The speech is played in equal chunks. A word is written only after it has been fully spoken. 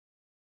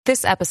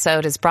This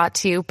episode is brought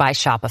to you by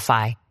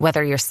Shopify.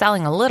 Whether you're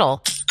selling a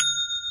little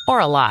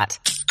or a lot,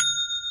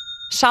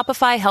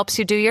 Shopify helps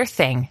you do your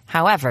thing,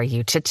 however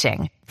you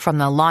cha-ching. From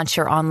the launch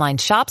your online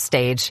shop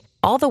stage,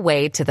 all the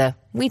way to the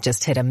we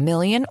just hit 1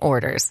 million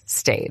orders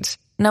stage.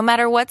 No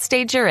matter what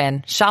stage you're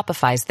in,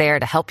 Shopify's there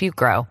to help you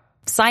grow.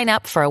 Sign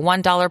up for a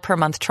 $1 per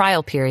month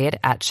trial period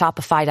at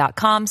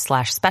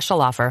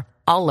shopify.com/special offer,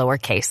 all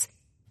lowercase.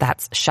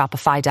 That's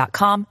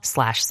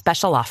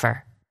shopify.com/special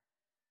offer.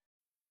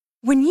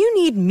 When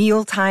you need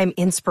mealtime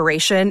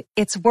inspiration,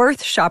 it's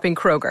worth shopping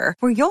Kroger,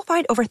 where you'll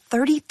find over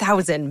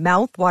 30,000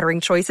 mouth-watering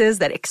choices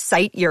that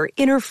excite your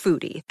inner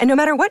foodie. And no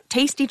matter what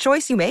tasty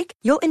choice you make,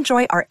 you'll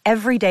enjoy our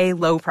everyday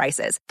low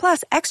prices,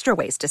 plus extra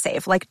ways to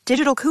save, like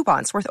digital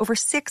coupons worth over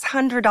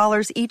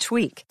 $600 each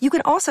week. You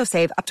can also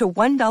save up to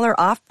 $1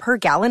 off per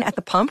gallon at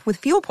the pump with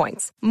fuel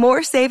points.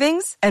 More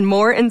savings and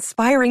more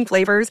inspiring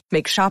flavors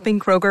make shopping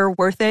Kroger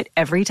worth it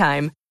every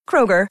time.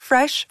 Kroger,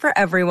 fresh for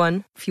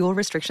everyone. Fuel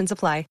restrictions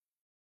apply.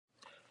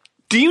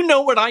 Do you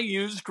know what I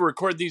use to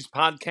record these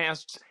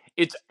podcasts?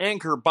 It's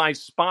Anchor by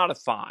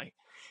Spotify.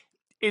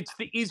 It's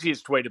the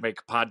easiest way to make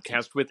a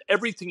podcast with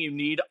everything you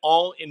need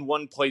all in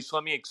one place.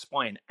 Let me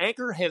explain.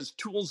 Anchor has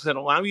tools that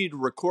allow you to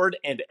record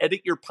and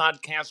edit your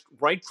podcast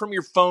right from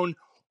your phone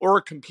or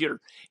a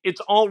computer. It's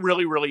all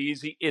really, really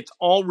easy. It's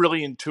all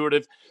really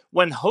intuitive.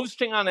 When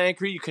hosting on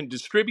Anchor, you can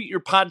distribute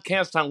your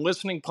podcast on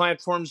listening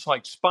platforms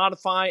like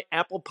Spotify,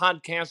 Apple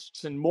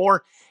Podcasts, and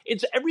more.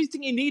 It's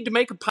everything you need to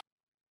make a podcast.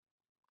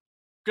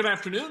 Good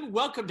afternoon.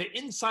 Welcome to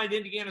Inside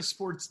Indiana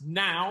Sports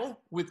Now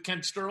with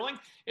Kent Sterling.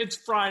 It's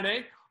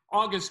Friday,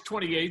 August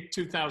 28th,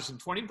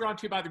 2020, brought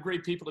to you by the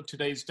great people of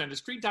Today's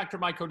Dentistry. Dr.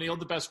 Mike O'Neill,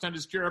 the best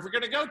dentist you're ever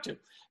going to go to.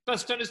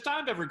 Best dentist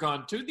I've ever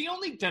gone to. The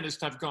only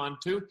dentist I've gone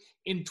to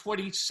in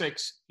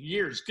 26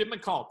 years. Give him a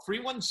call,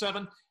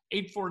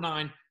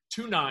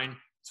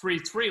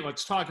 317-849-2933.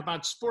 Let's talk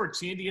about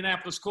sports. The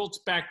Indianapolis Colts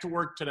back to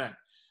work today.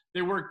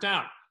 They worked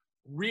out.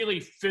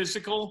 Really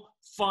physical,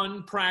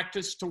 fun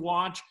practice to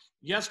watch.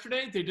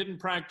 Yesterday, they didn't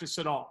practice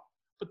at all,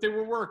 but they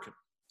were working.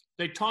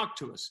 They talked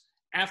to us.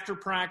 After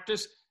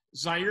practice,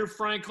 Zaire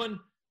Franklin,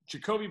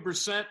 Jacoby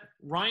Brissett,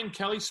 Ryan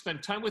Kelly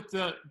spent time with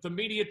the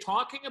media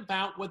talking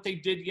about what they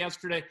did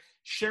yesterday,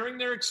 sharing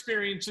their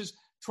experiences,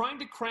 trying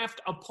to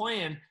craft a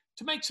plan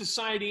to make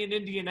society in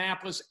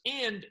Indianapolis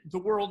and the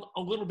world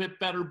a little bit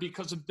better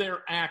because of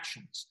their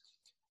actions.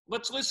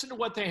 Let's listen to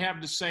what they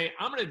have to say.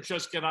 I'm going to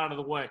just get out of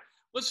the way.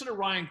 Listen to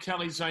Ryan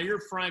Kelly, Zaire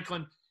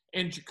Franklin,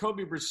 and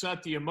Jacoby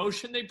Brissett, the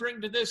emotion they bring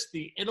to this,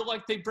 the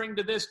intellect they bring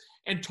to this,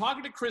 and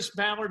talking to Chris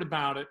Ballard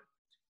about it.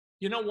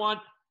 You know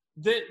what?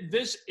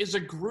 This is a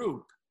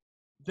group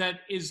that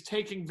is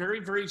taking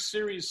very, very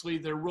seriously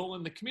their role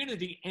in the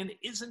community, and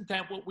isn't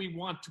that what we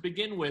want to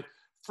begin with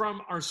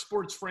from our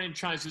sports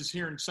franchises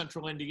here in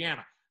Central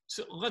Indiana?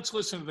 So let's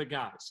listen to the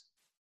guys.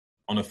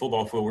 On the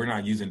football field, we're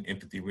not using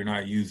empathy. We're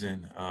not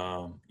using,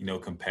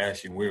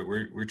 compassion.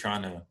 We're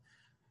trying to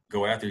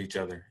go after each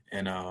other,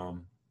 and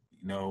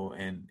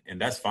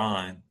that's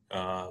fine.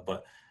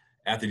 But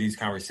after these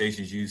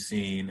conversations, you've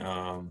seen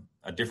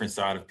a different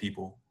side of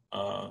people,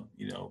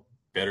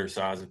 better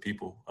sides of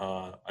people,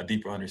 a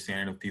deeper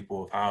understanding of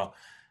people, of how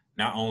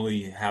not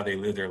only how they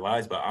live their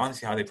lives, but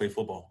honestly how they play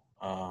football,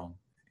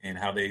 and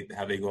how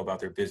they go about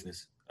their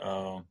business.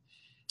 So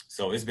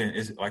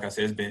it's like I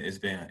said,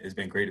 it's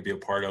been great to be a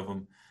part of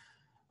them.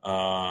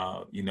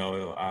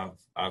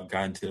 I've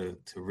gotten to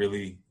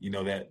really,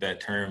 that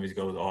term is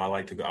goes, I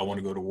want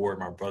to go to war with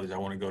my brothers. I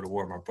want to go to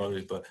war with my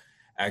brothers, but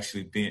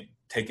actually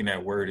taking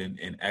that word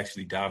and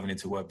actually diving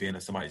into what being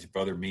somebody's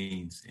brother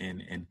means,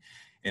 and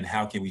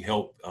how can we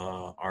help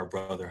our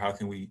brother? How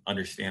can we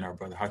understand our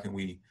brother? How can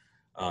we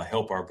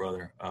help our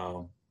brother?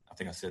 I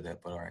think I said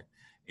that, but all right.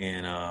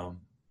 And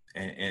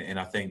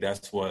I think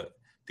that's what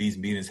these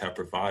meetings have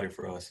provided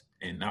for us,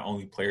 and not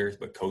only players,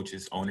 but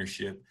coaches,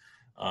 ownership.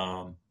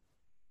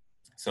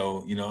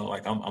 So,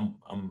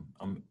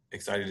 I'm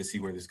excited to see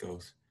where this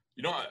goes.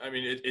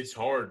 It's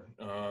hard.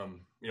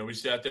 We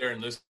sat there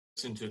and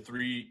listened to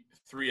three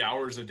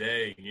hours a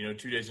day, 2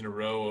 days in a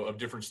row of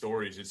different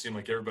stories. It seemed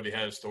like everybody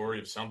had a story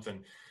of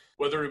something,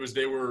 whether it was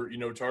they were,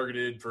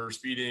 targeted for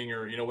speeding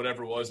or,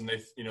 whatever it was, and they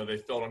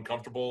felt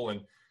uncomfortable,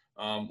 and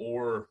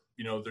or,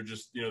 they're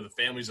just, the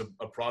family's a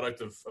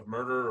product of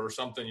murder or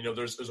something.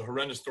 There's a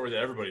horrendous story that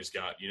everybody's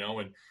got,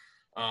 and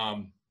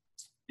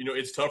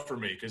it's tough for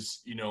me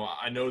because,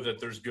 I know that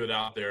there's good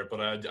out there,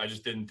 but I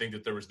just didn't think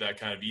that there was that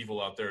kind of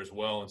evil out there as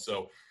well. And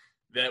so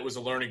that was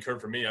a learning curve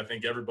for me. I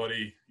think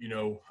everybody,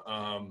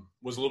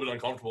 was a little bit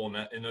uncomfortable in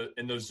that,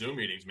 in those Zoom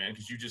meetings, man,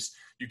 because you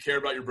care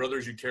about your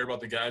brothers, you care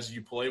about the guys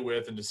you play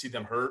with, and to see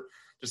them hurt,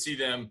 to see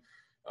them,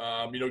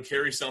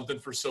 carry something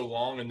for so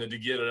long, and then to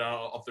get it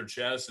out off their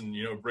chest and,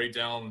 break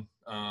down,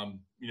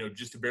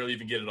 just to barely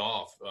even get it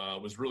off,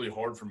 was really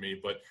hard for me.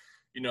 But,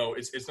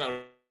 it's not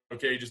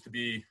okay just to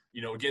be,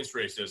 against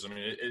racism. I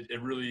mean,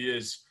 it really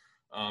is.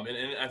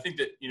 And I think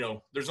that,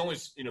 there's only,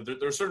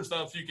 there's certain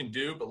stuff you can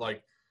do, but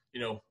like,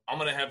 I'm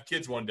going to have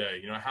kids one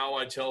day, how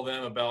I tell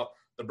them about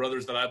the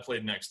brothers that I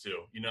played next to,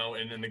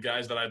 and then the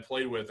guys that I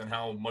played with and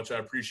how much I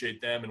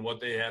appreciate them and what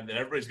they have. And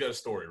everybody's got a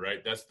story,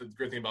 right? That's the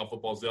great thing about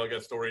football is they all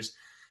got stories,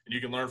 and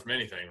you can learn from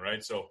anything,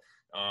 right? So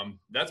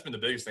that's been the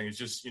biggest thing is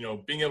just,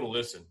 being able to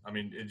listen. I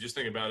mean, just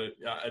think about it,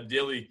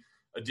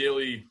 a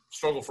daily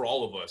struggle for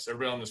all of us.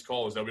 Everybody on this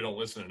call is that we don't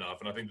listen enough.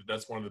 And I think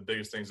that's one of the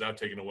biggest things I've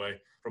taken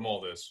away from all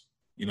this.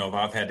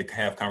 I've had to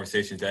have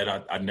conversations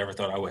that I never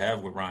thought I would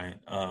have with Ryan,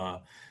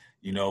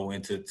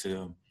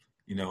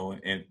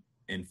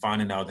 and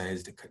finding out that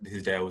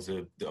his dad was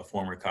a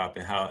former cop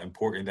and how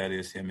important that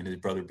is, him and his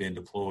brother being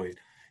deployed.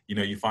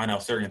 You find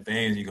out certain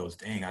things, you go,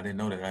 dang, I didn't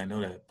know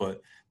that.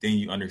 But then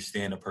you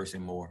understand a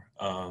person more.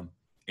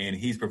 And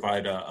he's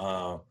provided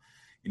a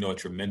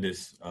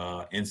tremendous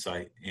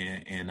insight.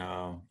 And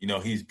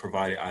he's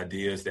provided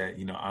ideas that,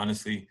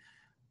 honestly,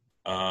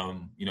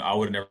 I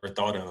would have never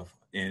thought of.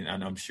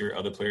 And I'm sure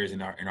other players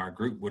in our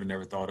group would have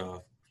never thought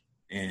of.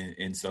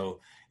 And so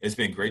it's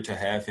been great to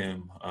have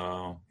him,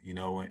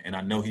 and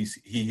I know he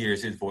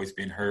hears his voice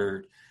being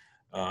heard,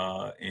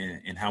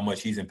 and how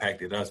much he's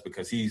impacted us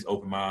because he's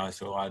opened my eyes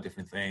to a lot of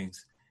different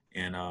things.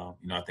 And,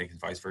 I think it's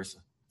vice versa.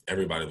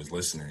 Everybody was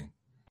listening,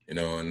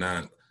 and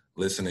not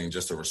listening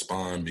just to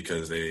respond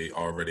because they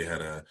already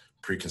had a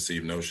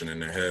preconceived notion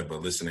in their head,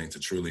 but listening to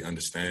truly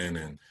understand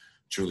and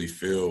truly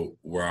feel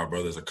where our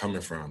brothers are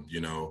coming from,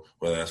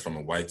 whether that's from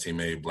a white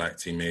teammate, black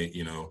teammate,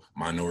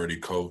 minority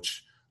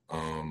coach,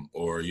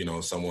 or,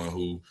 someone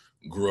who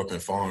grew up in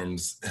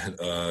farms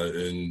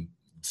in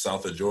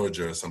south of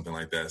Georgia or something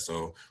like that.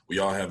 So we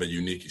all have a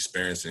unique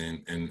experience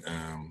and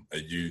a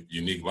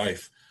unique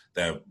life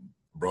that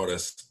brought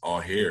us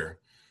all here.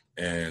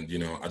 And,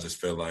 I just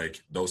feel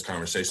like those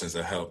conversations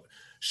have helped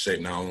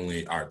shape not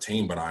only our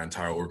team, but our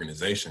entire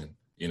organization.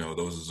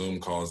 Those Zoom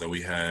calls that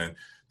we had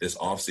this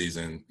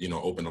offseason,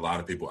 opened a lot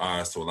of people's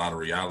eyes to a lot of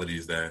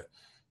realities that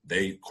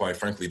they, quite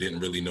frankly, didn't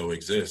really know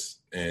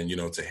exist. And,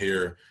 to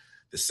hear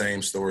the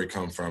same story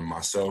come from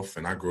myself,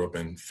 and I grew up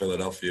in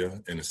Philadelphia,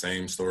 and the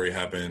same story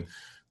happened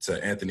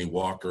to Anthony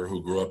Walker,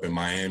 who grew up in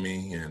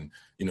Miami, and,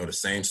 the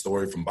same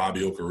story from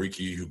Bobby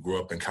Okereke, who grew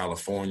up in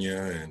California,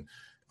 and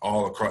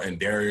all across, and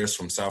Darius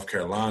from South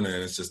Carolina.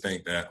 And it's just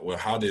think that, well,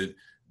 how did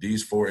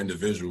these four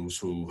individuals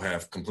who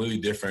have completely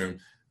different,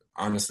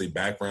 honestly,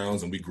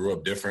 backgrounds, and we grew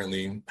up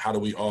differently, how do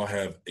we all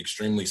have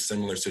extremely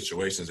similar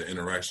situations and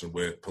interaction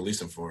with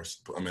police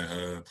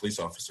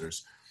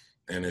officers?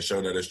 And it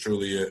showed that it's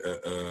truly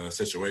a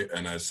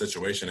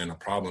situation and a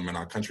problem in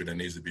our country that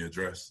needs to be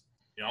addressed.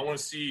 I want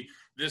to see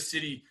this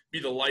city be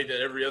the light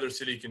that every other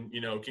city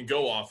can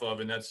go off of,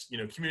 and that's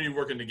community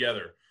working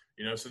together.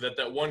 So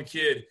that one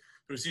kid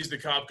who sees the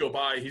cop go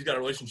by, he's got a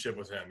relationship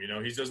with him.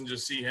 He doesn't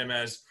just see him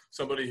as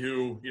somebody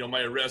who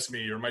might arrest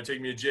me or might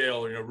take me to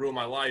jail or ruin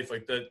my life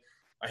like that.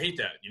 I hate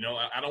that.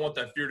 I don't want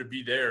that fear to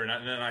be there.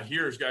 And then I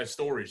hear his guys'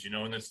 stories.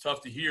 And it's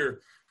tough to hear,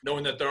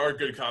 knowing that there are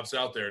good cops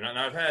out there. And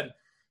I've had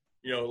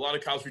a lot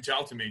of cops reach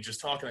out to me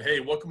just talking, hey,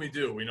 what can we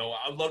do?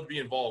 I'd love to be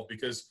involved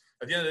because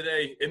at the end of the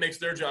day, it makes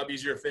their job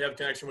easier if they have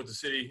connection with the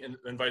city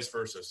and vice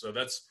versa. So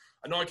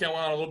I know I kind of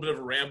went on a little bit of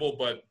a ramble,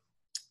 but,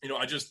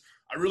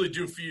 I really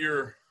do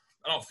fear.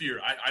 I don't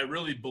fear. I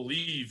really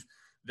believe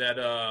that,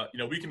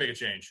 we can make a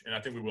change, and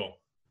I think we will.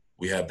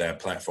 We have that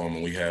platform,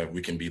 and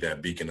we can be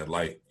that beacon of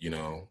light,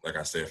 like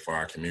I said, for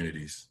our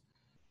communities.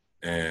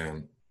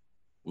 And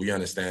we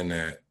understand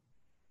that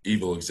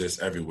evil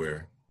exists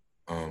everywhere.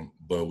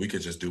 But we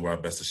could just do our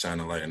best to shine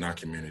a light in our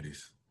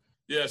communities.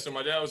 Yeah, so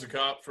my dad was a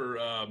cop for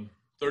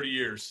 30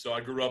 years. So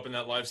I grew up in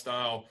that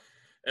lifestyle.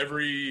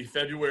 Every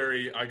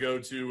February, I go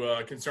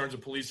to Concerns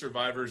of Police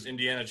Survivors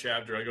Indiana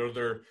chapter. I go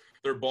to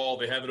their ball.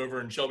 They have it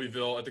over in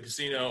Shelbyville at the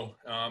casino.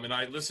 And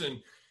I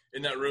listen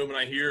in that room and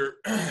I hear,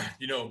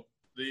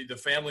 the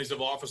families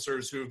of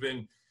officers who have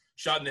been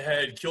shot in the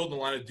head, killed in the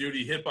line of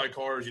duty, hit by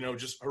cars,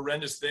 just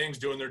horrendous things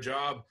doing their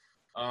job.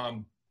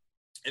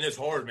 And it's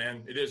hard,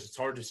 man. It is. It's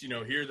hard to,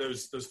 hear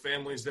those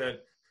families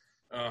that,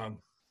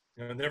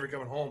 never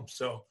coming home.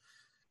 So,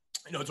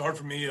 it's hard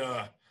for me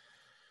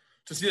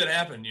to see that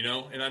happen,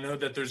 and I know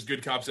that there's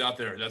good cops out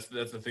there. That's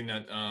the thing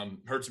that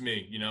hurts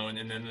me,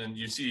 and then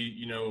you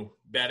see,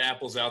 bad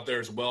apples out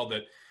there as well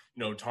that,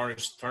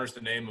 tarnish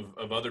the name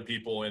of other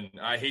people. And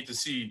I hate to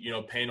see,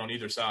 pain on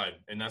either side.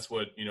 And that's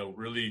what,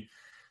 really,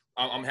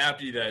 I'm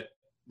happy that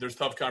there's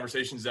tough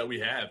conversations that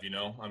we have,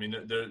 I mean,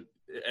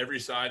 every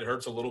side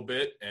hurts a little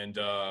bit. And,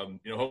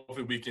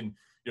 hopefully we can,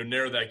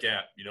 narrow that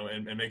gap,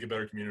 and make a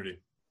better community.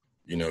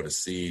 To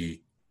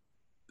see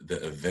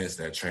the events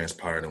that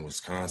transpired in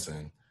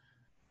Wisconsin,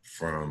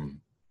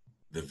 from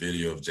the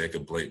video of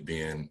Jacob Blake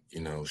being,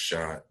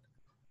 shot,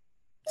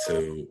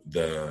 to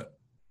the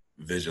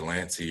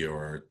vigilante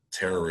or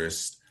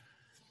terrorist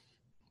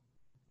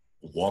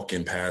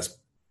walking past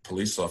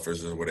police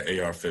officers with an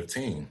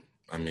AR-15.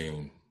 I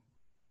mean,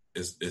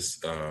 it's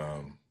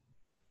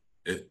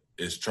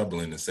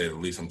troubling to say the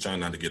least. I'm trying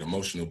not to get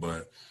emotional,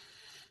 but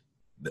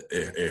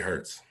it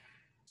hurts.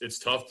 It's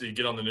tough to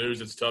get on the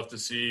news. It's tough to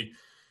see,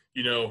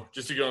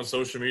 just to get on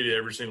social media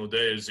every single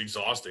day is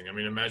exhausting. I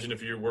mean, imagine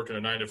if you're working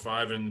a 9 to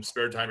 5 and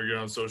spare time you're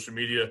on social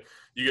media,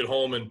 you get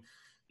home and,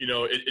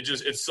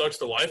 it sucks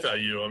the life out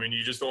of you. I mean,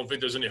 you just don't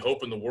think there's any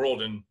hope in the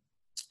world. And,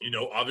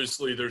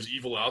 obviously there's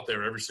evil out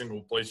there every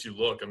single place you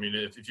look. I mean,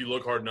 if you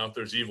look hard enough,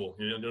 there's evil.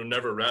 You'll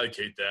never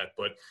eradicate that.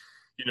 But,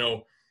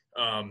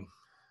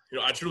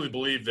 I truly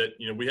believe that,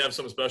 we have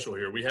something special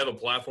here. We have a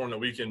platform that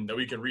we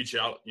can reach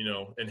out,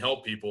 and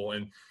help people.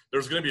 And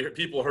there's going to be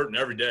people hurting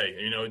every day.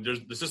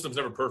 The system's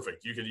never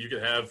perfect. You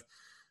could have,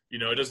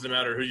 it doesn't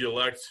matter who you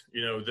elect,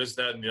 this,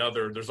 that, and the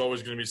other. There's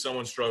always going to be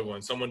someone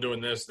struggling, someone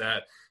doing this,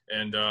 that.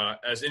 And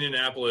as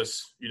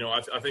Indianapolis,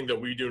 I think that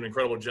we do an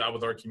incredible job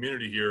with our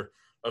community here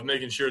of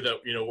making sure that,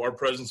 our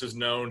presence is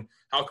known.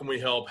 How can we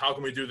help? How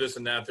can we do this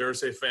and that? They're a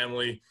safe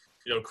family,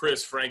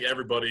 Chris, Frank,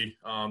 everybody.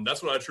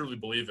 That's what I truly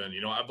believe in.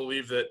 I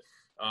believe that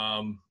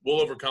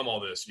we'll overcome all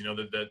this,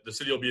 that the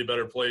city will be a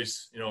better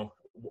place,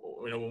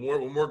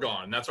 when we're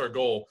gone. And that's our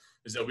goal,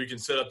 is that we can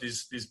set up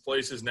these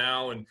places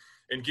now and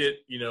get,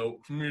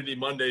 Community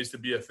Mondays to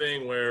be a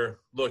thing where,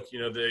 look,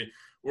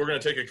 we're going to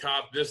take a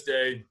cop this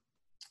day.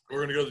 We're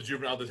going to go to the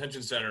juvenile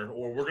detention center,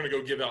 or we're going to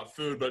go give out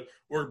food, but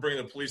we're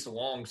bringing the police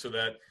along so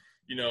that,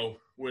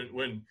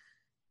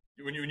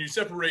 when you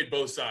separate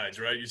both sides,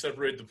 right? You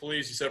separate the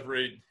police, you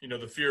separate,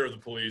 the fear of the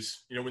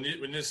police. When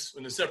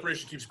the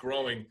separation keeps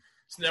growing,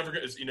 it's never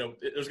going to,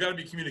 there's got to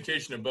be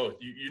communication in both.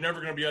 You're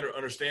never going to be able to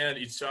understand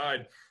each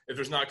side if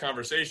there's not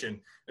conversation.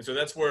 And so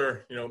that's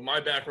where, my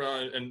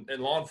background in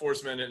law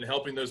enforcement and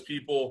helping those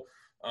people,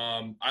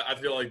 I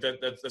feel like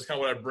that's kind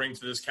of what I bring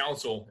to this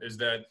council, is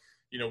that,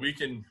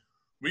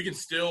 we can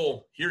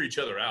still hear each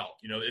other out.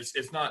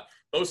 It's not,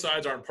 both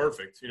sides aren't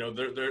perfect.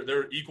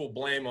 They're equal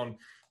blame on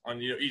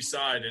each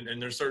side.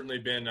 And there's certainly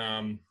been,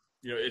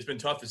 it's been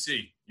tough to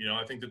see.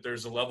 I think that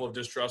there's a level of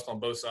distrust on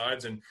both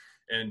sides. And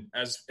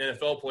as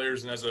NFL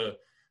players and as a,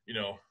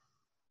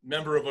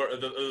 member of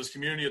this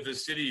community of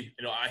this city,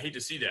 I hate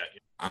to see that.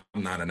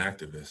 I'm not an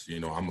activist.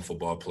 I'm a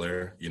football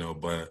player,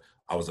 but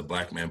I was a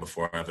black man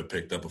before I ever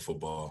picked up a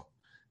football.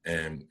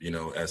 And,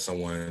 as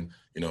someone,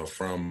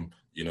 from,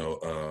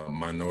 a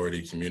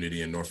minority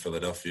community in North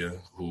Philadelphia,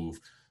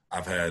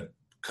 I've had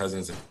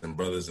cousins and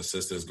brothers and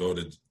sisters go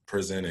to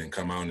prison and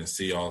come out and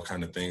see all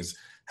kind of things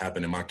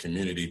happen in my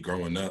community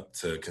growing up,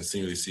 to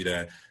continually see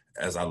that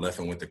as I left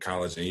and went to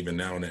college, and even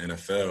now in the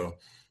NFL,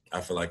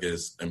 I feel like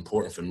it's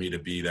important for me to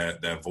be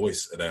that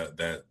voice,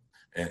 that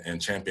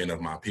and champion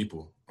of my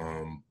people,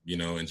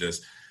 and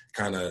just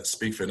kind of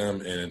speak for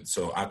them. And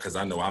so because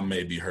I know I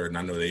may be heard, and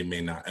I know they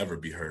may not ever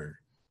be heard,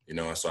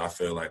 and so I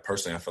feel like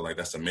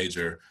that's a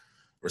major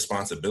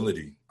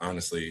responsibility,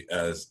 honestly,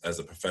 as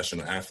a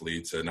professional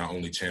athlete, to not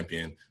only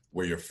champion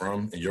where you're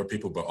from and your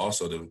people, but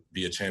also to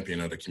be a champion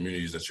of the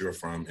communities that you're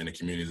from and the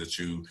communities that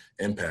you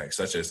impact,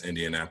 such as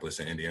Indianapolis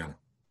and Indiana.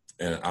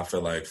 And I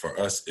feel like for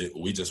us,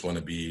 we just want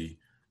to be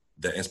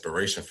the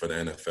inspiration for the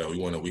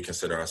NFL. We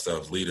consider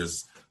ourselves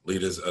leaders of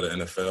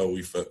the NFL.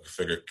 We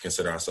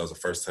consider ourselves a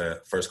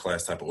first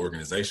class type of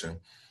organization.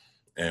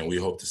 And we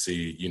hope to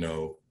see,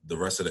 the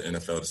rest of the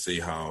NFL, to see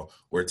how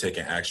we're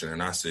taking action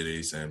in our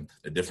cities and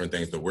the different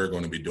things that we're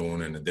going to be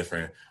doing, and the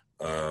different,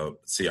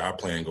 see our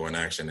plan go in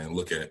action, and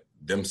look at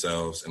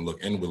themselves and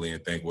look inwardly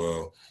and think,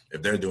 well,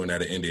 if they're doing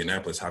that in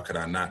Indianapolis, how could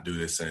I not do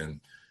this in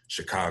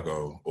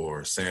Chicago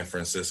or San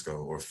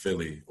Francisco or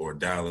Philly or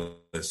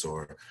Dallas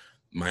or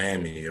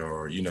Miami,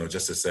 or,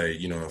 just to say,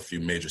 a few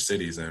major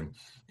cities. And,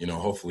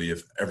 hopefully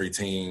if every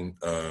team,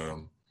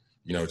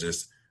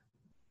 just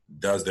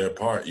does their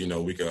part,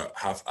 we could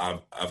have,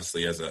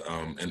 obviously as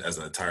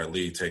an entire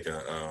league, take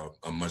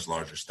a much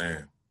larger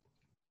stand.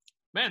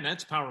 Man,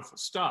 that's powerful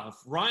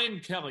stuff.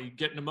 Ryan Kelly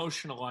getting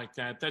emotional like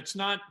that. It's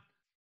not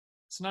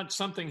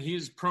something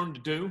he's prone to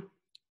do.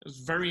 It's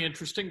very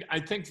interesting. I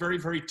think very,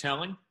 very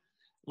telling.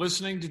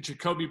 Listening to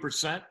Jacoby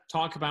Brissett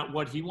talk about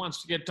what he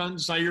wants to get done,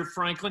 Zaire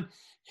Franklin,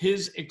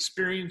 his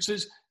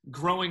experiences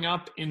growing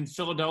up in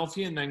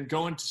Philadelphia and then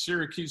going to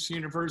Syracuse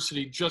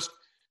University, just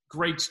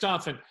great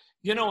stuff. And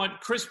you know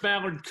what, Chris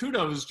Ballard,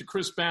 kudos to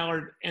Chris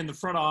Ballard and the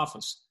front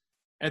office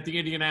at the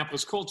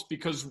Indianapolis Colts,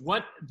 because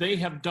what they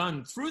have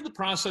done through the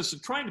process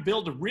of trying to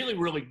build a really,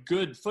 really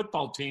good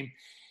football team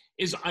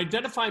is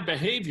identify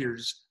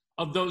behaviors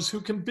of those who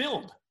can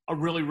build a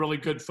really, really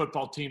good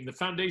football team, the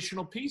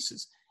foundational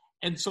pieces.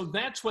 And so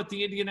that's what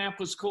the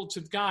Indianapolis Colts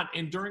have got.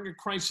 And during a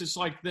crisis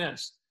like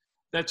this,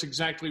 that's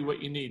exactly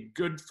what you need.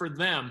 Good for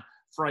them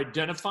for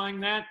identifying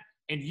that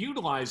and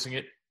utilizing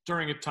it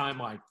during a time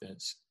like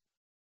this.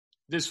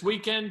 This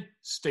weekend,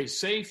 stay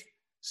safe,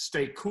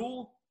 stay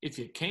cool if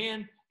you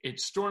can.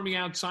 It's stormy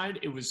outside.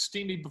 It was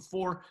steamy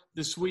before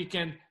this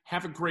weekend.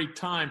 Have a great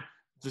time.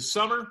 The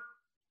summer,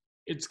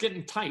 it's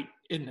getting tight,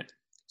 isn't it?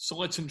 So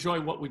let's enjoy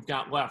what we've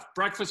got left.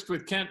 Breakfast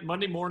with Kent,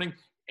 Monday morning,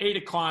 8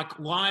 o'clock,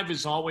 live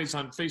as always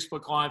on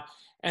Facebook Live,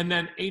 and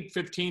then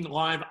 8:15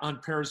 live on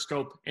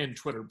Periscope and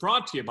Twitter.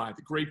 Brought to you by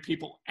the great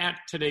people at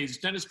Today's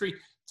Dentistry,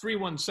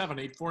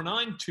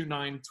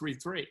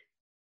 317-849-2933.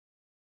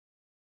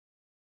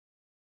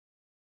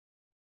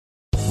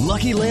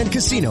 Lucky Land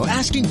Casino,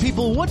 asking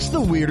people, what's the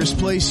weirdest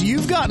place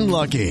you've gotten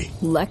lucky?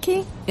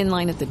 Lucky? In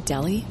line at the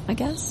deli, I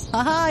guess?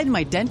 Aha, in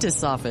my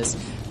dentist's office.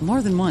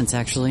 More than once,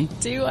 actually.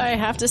 Do I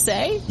have to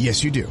say?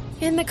 Yes, you do.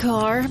 In the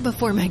car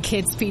before my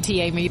kids'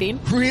 PTA meeting.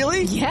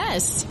 Really?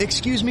 Yes.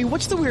 Excuse me,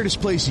 what's the weirdest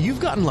place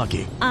you've gotten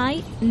lucky?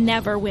 I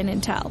never win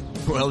and tell.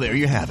 Well, there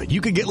you have it. You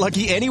can get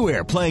lucky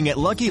anywhere, playing at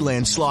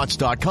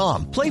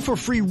LuckyLandSlots.com. Play for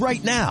free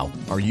right now.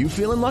 Are you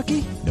feeling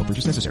lucky? No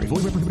purchase necessary.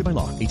 Void where prohibited by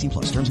law. 18+.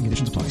 Terms and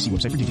conditions apply. See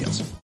website for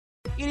details.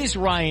 It is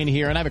Ryan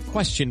here, and I have a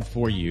question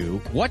for you.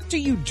 What do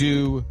you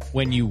do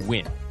when you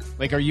win?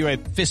 Like, are you a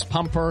fist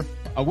pumper,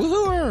 a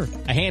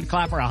woohooer, a hand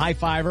clapper, a high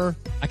fiver?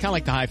 I kind of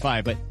like the high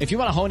five, but if you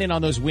want to hone in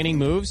on those winning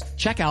moves,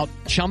 check out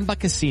Chumba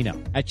Casino.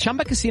 At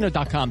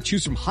ChumbaCasino.com,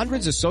 choose from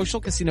hundreds of social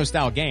casino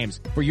style games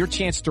for your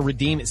chance to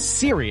redeem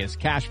serious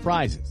cash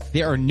prizes.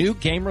 There are new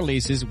game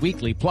releases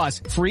weekly, plus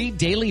free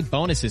daily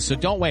bonuses. So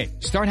don't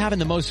wait. Start having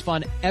the most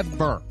fun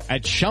ever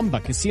at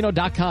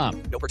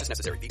ChumbaCasino.com. No purchase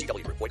necessary.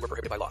 VGW Group. Void where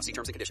prohibited by law. See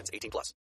terms and conditions. 18+.